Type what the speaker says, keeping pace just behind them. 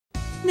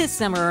This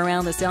summer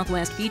Around the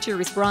Southwest feature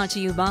is brought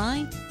to you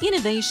by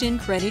Innovation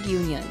Credit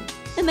Union.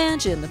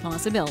 Imagine the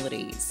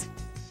possibilities.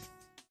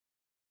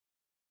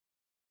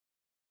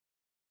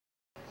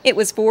 It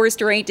was 4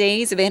 straight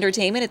days of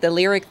entertainment at the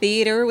Lyric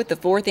Theater with the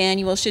 4th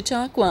annual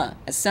Chautauqua,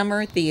 a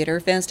summer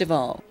theater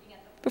festival.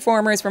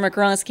 Performers from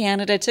across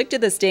Canada took to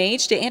the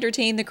stage to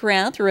entertain the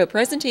crowd through a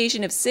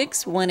presentation of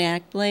 6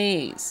 one-act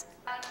plays.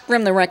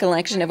 From the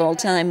recollection of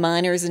old-time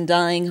miners and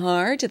Dying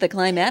Hard to the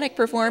climatic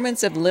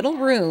performance of Little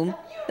Room,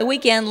 the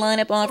weekend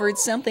lineup offered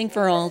something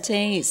for all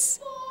tastes,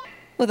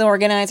 with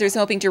organizers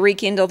hoping to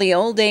rekindle the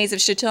old days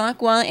of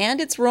Chautauqua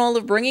and its role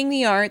of bringing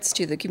the arts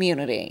to the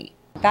community.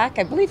 Back,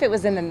 I believe it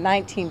was in the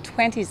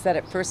 1920s that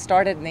it first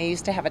started, and they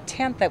used to have a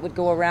tent that would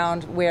go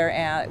around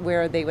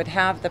where they would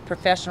have the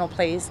professional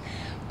plays,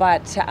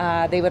 but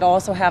they would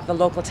also have the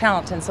local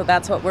talent, and so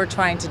that's what we're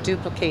trying to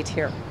duplicate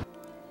here.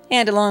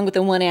 And along with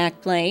the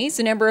one-act plays,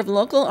 a number of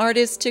local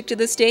artists took to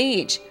the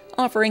stage,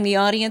 offering the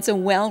audience a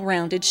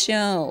well-rounded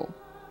show.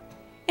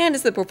 And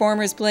as the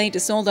performers played to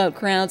sold-out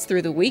crowds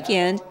through the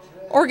weekend,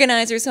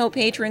 organizers hope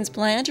patrons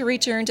plan to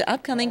return to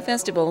upcoming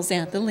festivals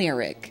at the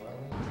Lyric.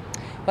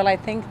 Well, I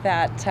think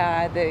that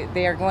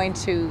they are going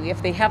to,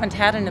 if they haven't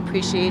had an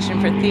appreciation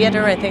for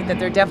theater, I think that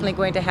they're definitely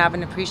going to have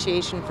an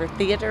appreciation for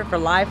theater, for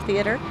live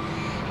theater.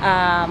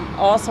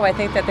 Also, I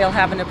think that they'll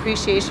have an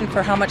appreciation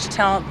for how much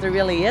talent there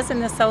really is in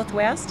the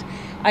Southwest.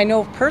 I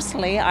know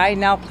personally, I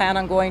now plan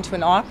on going to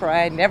an opera.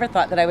 I never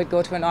thought that I would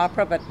go to an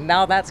opera, but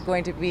now that's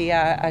going to be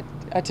a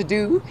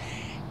to-do.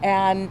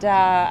 And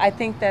I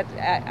think that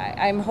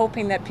I'm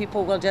hoping that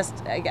people will just,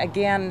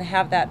 again,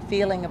 have that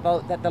feeling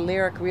about that the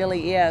Lyric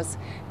really is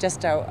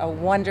just a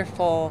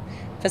wonderful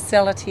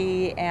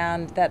facility,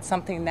 and that's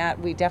something that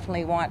we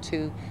definitely want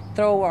to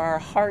throw our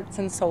hearts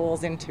and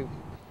souls into.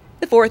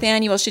 The 4th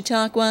annual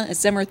Chautauqua, a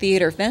summer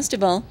theater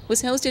festival,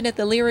 was hosted at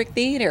the Lyric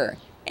Theater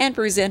and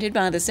presented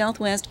by the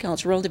Southwest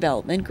Cultural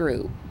Development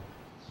Group.